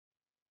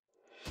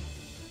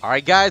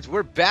Alright guys,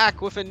 we're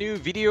back with a new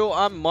video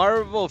on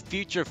Marvel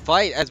Future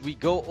Fight as we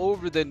go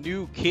over the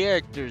new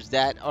characters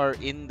that are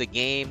in the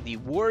game. The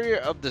Warrior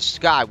of the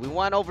Sky. We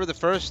went over the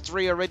first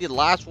three already. The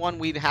last one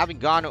we haven't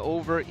gone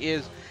over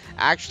is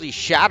actually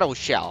Shadow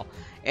Shell.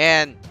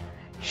 And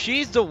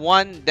she's the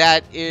one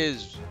that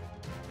is,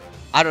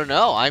 I don't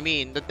know. I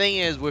mean, the thing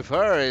is with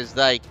her is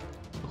like,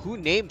 who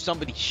named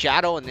somebody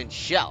Shadow and then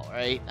Shell,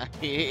 right? I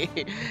mean,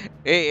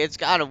 it's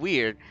kind of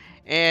weird.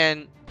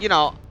 And, you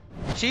know,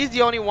 she's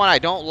the only one I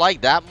don't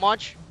like that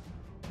much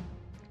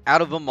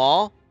out of them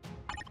all.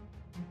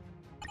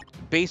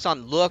 Based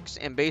on looks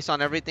and based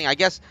on everything. I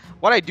guess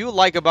what I do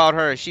like about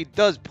her is she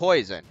does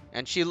poison.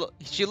 And she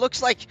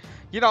looks like,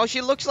 you know,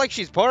 she looks like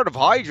she's part of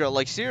Hydra.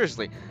 Like,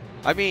 seriously.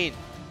 I mean,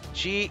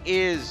 she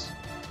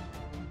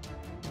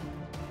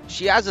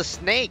has a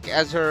snake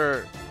as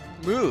her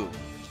move.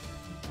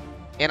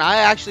 And I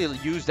actually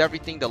used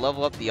everything to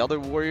level up the other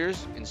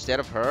warriors instead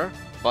of her.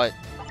 But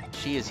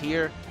she is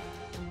here.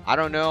 I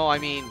don't know. I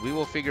mean, we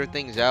will figure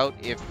things out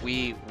if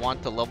we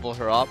want to level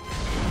her up.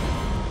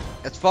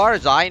 As far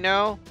as I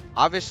know,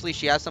 obviously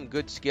she has some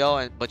good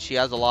skill, but she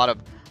has a lot of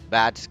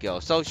bad skill.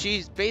 So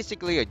she's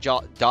basically a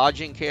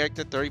dodging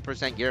character,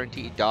 30%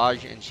 guaranteed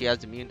dodge, and she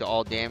has immune to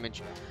all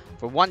damage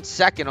for 1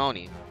 second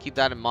only. Keep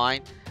that in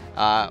mind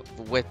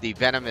with the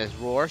Venomous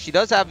Roar. She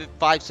does have a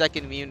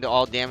 5-second immune to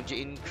all damage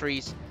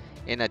increase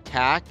in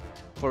attack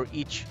for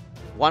each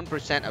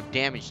 1% of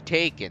damage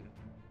taken.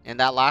 And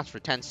that lasts for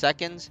 10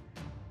 seconds.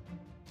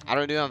 I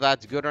don't know if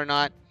that's good or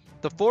not.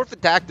 The fourth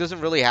attack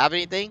doesn't really have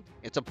anything.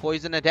 It's a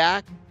poison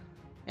attack.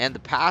 And the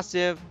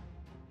passive.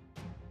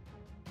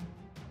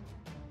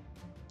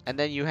 And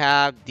then you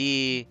have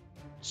the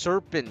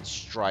Serpent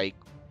Strike.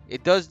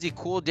 It does the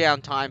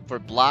cooldown time for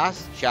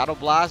Blast, Shadow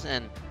Blast,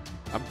 and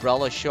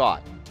Umbrella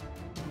Shot.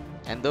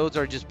 And those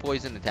are just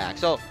poison attacks.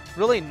 So,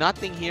 really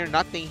nothing here,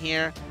 nothing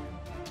here.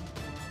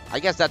 I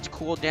guess that's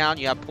cooldown.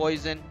 You have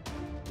poison.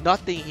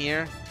 Nothing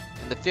here.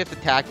 And the fifth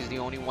attack is the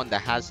only one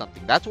that has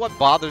something. That's what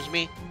bothers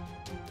me.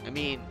 I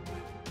mean,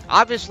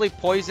 obviously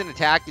poison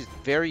attack is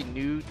very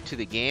new to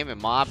the game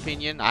in my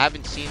opinion. I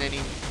haven't seen any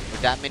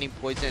with that many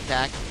poison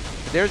attacks.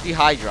 But there's the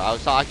Hydra I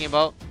was talking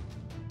about.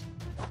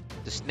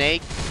 The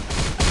snake.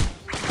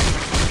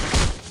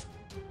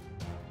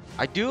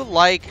 I do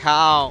like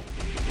how,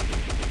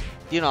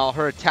 you know,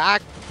 her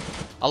attack,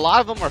 a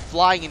lot of them are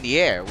flying in the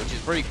air, which is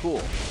pretty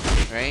cool,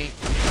 right?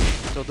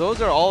 So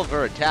those are all of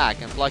her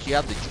attack, and plus you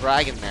have the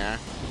dragon there.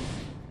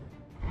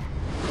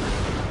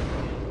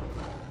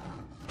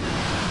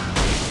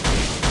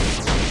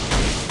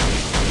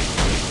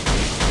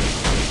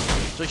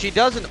 So she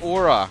does an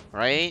aura,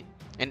 right?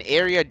 An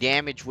area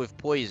damage with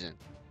poison.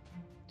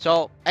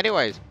 So,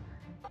 anyways,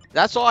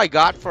 that's all I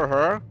got for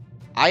her.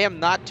 I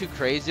am not too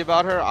crazy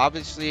about her.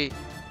 Obviously,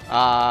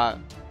 I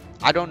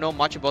don't know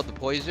much about the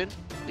poison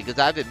because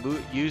I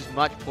haven't used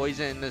much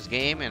poison in this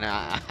game, and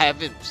I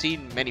haven't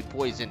seen many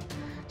poison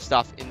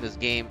stuff in this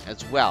game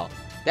as well.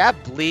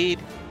 That bleed,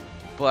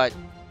 but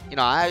you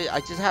know, I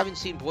just haven't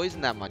seen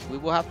poison that much. We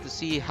will have to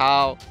see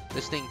how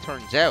this thing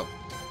turns out.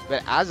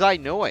 But as I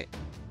know it,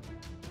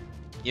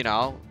 you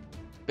know,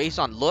 based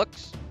on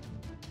looks,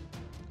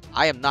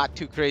 I am not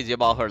too crazy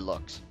about her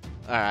looks.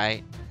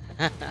 Alright.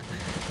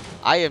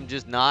 I am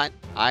just not.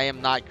 I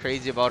am not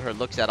crazy about her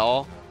looks at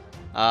all.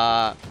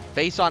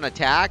 Based on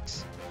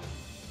attacks,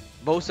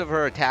 most of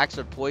her attacks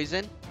are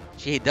poison.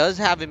 She does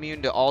have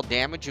immune to all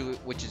damage,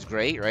 which is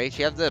great, right?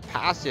 She has the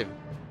passive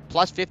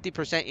plus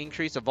 50%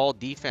 increase of all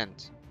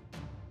defense.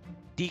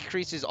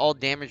 Decreases all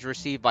damage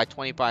received by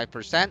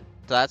 25%. So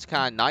that's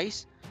kind of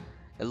nice.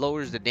 It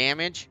lowers the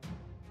damage.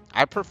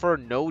 I prefer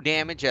no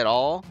damage at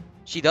all.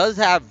 She does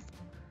have,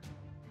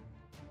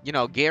 you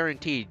know,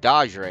 guaranteed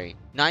dodge rate.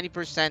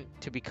 90%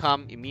 to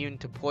become immune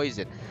to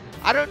poison.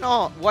 I don't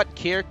know what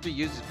character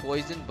uses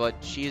poison, but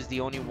she is the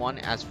only one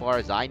as far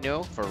as I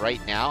know for right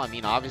now. I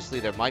mean,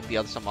 obviously there might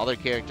be some other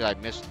characters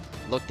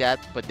I looked at,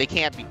 but they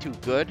can't be too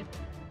good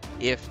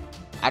if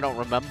I don't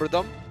remember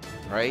them,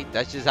 right?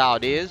 That's just how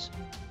it is.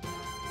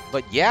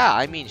 But yeah,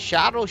 I mean,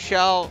 Shadow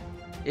Shell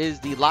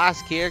is the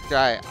last character.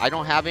 I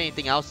don't have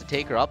anything else to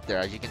take her up there,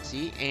 as you can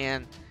see.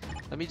 And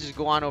let me just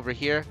go on over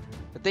here.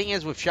 The thing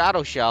is with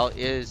Shadow Shell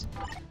is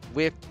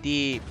with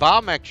the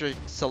biometric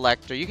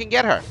selector, you can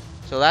get her.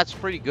 So that's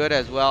pretty good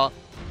as well.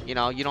 You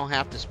know, you don't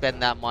have to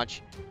spend that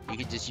much. You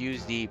can just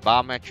use the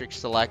biometric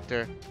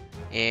selector.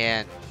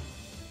 And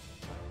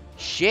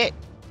shit,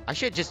 I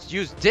should just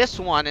use this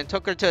one and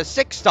took her to a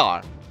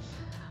 6-star.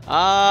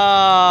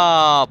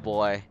 Oh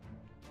boy.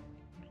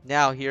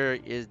 Now here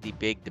is the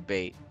big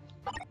debate.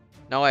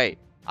 No, wait.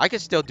 I can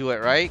still do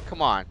it, right?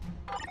 Come on.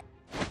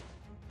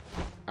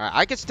 Alright,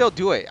 I can still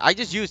do it. I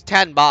just used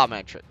 10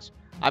 biometrics.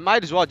 I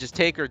might as well just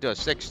take her to a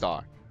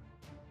 6-star.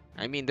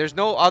 I mean, there's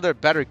no other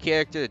better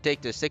character to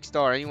take to a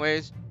 6-star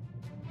anyways.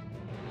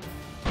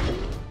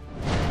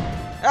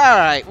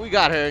 Alright, we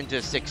got her into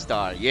a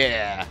 6-star.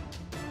 Yeah.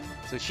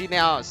 So she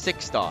now a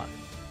 6-star.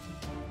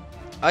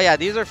 Oh yeah,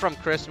 these are from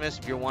Christmas,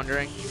 if you're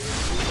wondering.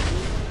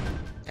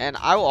 And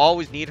I will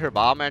always need her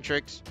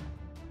biometrics.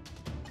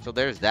 So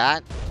there's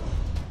that.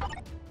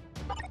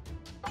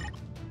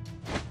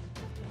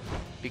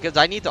 Because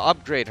I need to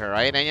upgrade her,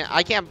 right? And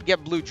I can't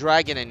get Blue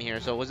Dragon in here,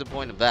 so what's the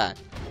point of that?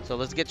 So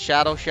let's get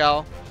Shadow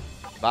Shell,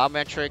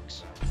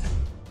 Biometrics,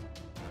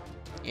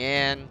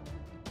 and,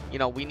 you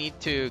know, we need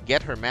to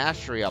get her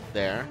mastery up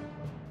there.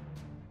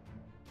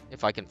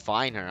 If I can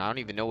find her. I don't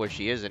even know where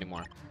she is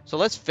anymore. So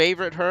let's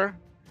favorite her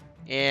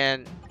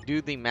and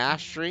do the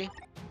mastery.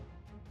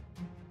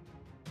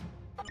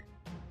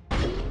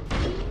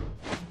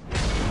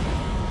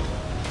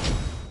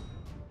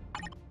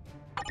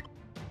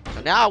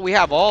 So now we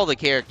have all the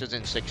characters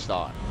in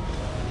 6-star.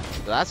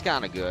 So that's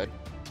kind of good.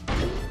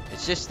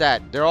 It's just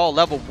that they're all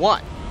level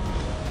 1.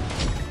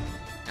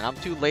 And I'm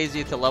too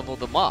lazy to level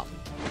them up.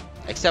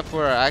 Except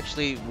for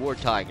actually War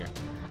Tiger.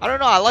 I don't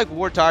know, I like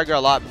War Tiger a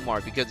lot more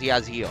because he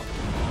has heal.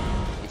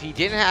 If he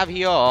didn't have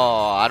heal,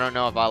 oh, I don't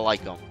know if I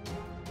like him.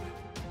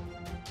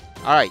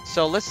 Alright,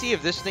 so let's see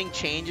if this thing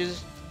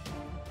changes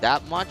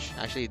that much.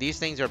 Actually, these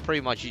things are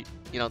pretty much, you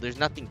know, there's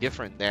nothing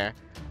different there.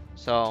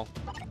 So,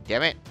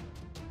 damn it.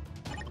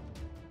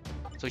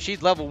 So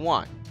she's level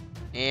 1.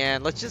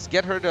 And let's just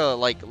get her to,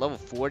 like, level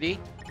 40.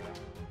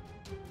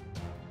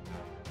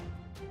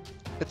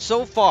 But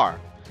so far,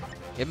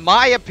 in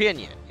my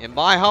opinion, in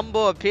my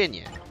humble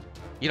opinion,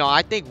 you know,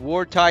 I think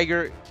War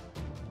Tiger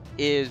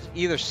is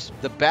either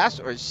the best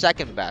or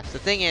second best. The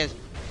thing is,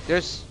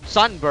 there's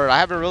Sunbird. I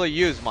haven't really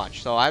used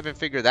much, so I haven't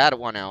figured that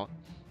one out.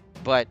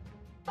 But,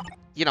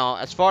 you know,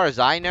 as far as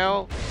I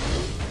know,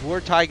 War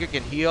Tiger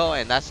can heal,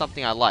 and that's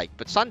something I like.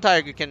 But Sun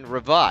Tiger can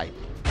revive.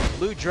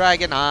 Blue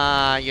Dragon,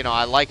 you know,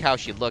 I like how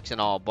she looks and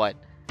all, but...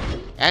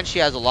 And she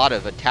has a lot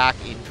of attack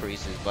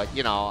increases, but,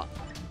 you know,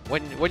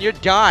 when you're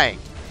dying,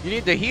 you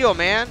need to heal,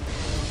 man.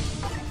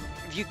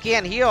 If you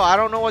can't heal, I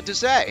don't know what to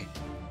say.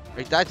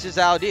 Like, that's just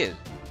how it is.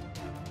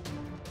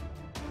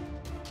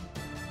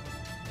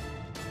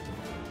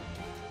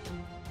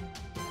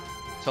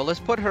 So let's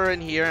put her in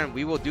here and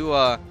we will do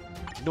a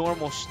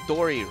normal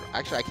story.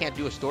 Actually, I can't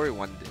do a story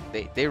one.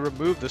 They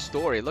removed the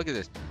story. Look at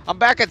this. I'm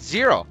back at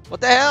 0.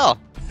 What the hell?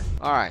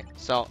 Alright,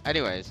 so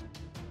anyways.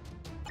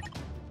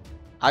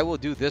 I will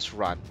do this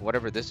run,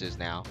 whatever this is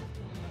now.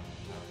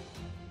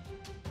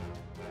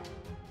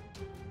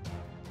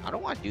 I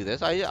don't want to do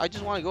this. I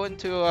just want to go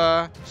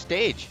into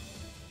stage.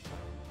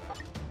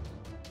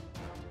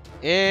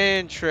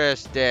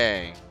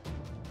 Interesting.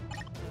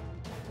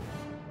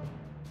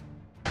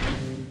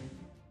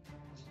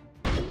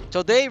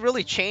 So they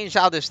really changed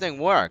how this thing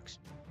works,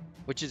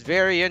 which is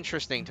very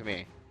interesting to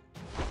me.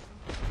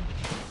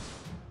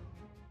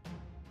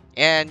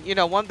 And, you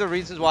know, one of the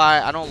reasons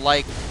why I don't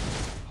like...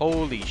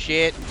 Holy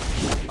shit.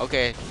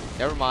 Okay,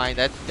 never mind.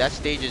 That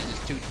stage is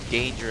just too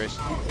dangerous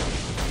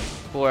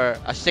for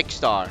a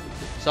 6-star.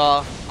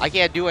 So, I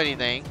can't do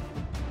anything.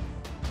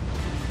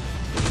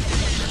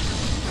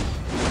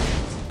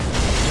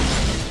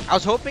 I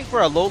was hoping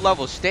for a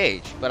low-level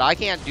stage, but I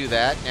can't do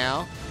that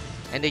now.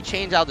 And they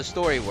changed how the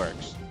story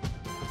works.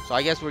 So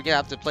I guess we're gonna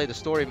have to play the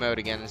story mode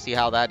again and see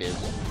how that is.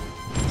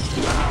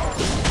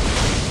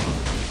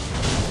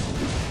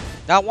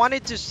 Now, I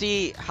wanted to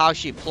see how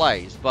she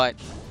plays, but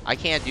I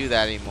can't do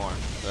that anymore.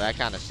 So that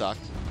kind of sucks.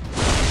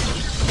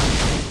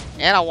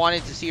 And I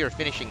wanted to see her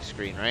finishing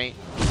screen, right?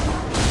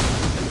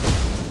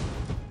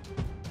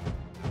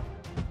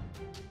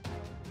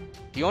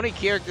 The only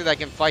character that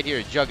can fight here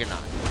is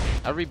Juggernaut.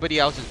 Everybody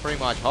else is pretty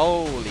much...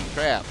 Holy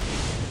crap.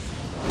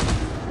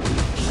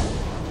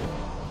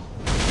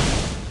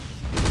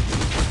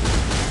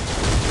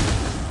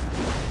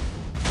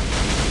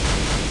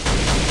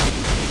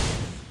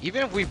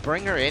 Even if we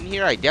bring her in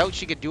here, I doubt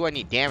she could do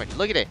any damage.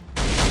 Look at it.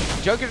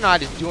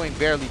 Juggernaut is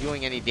barely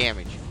doing any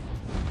damage.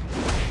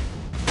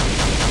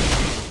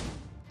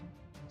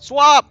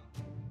 Swap!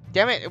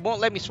 Damn it, it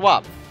won't let me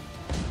swap.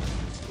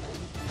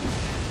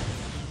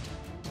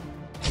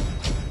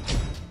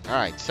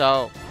 Alright,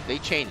 so they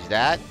changed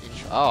that.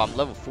 Oh, I'm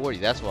level 40,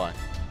 that's why.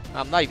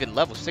 I'm not even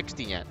level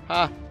 60 yet.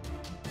 Huh.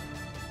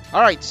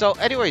 Alright, so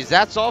anyways,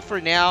 that's all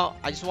for now.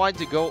 I just wanted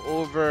to go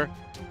over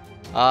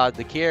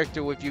the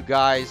character with you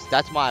guys.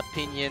 That's my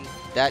opinion.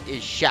 That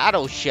is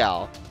Shadow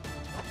Shell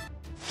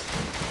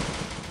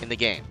in the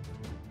game.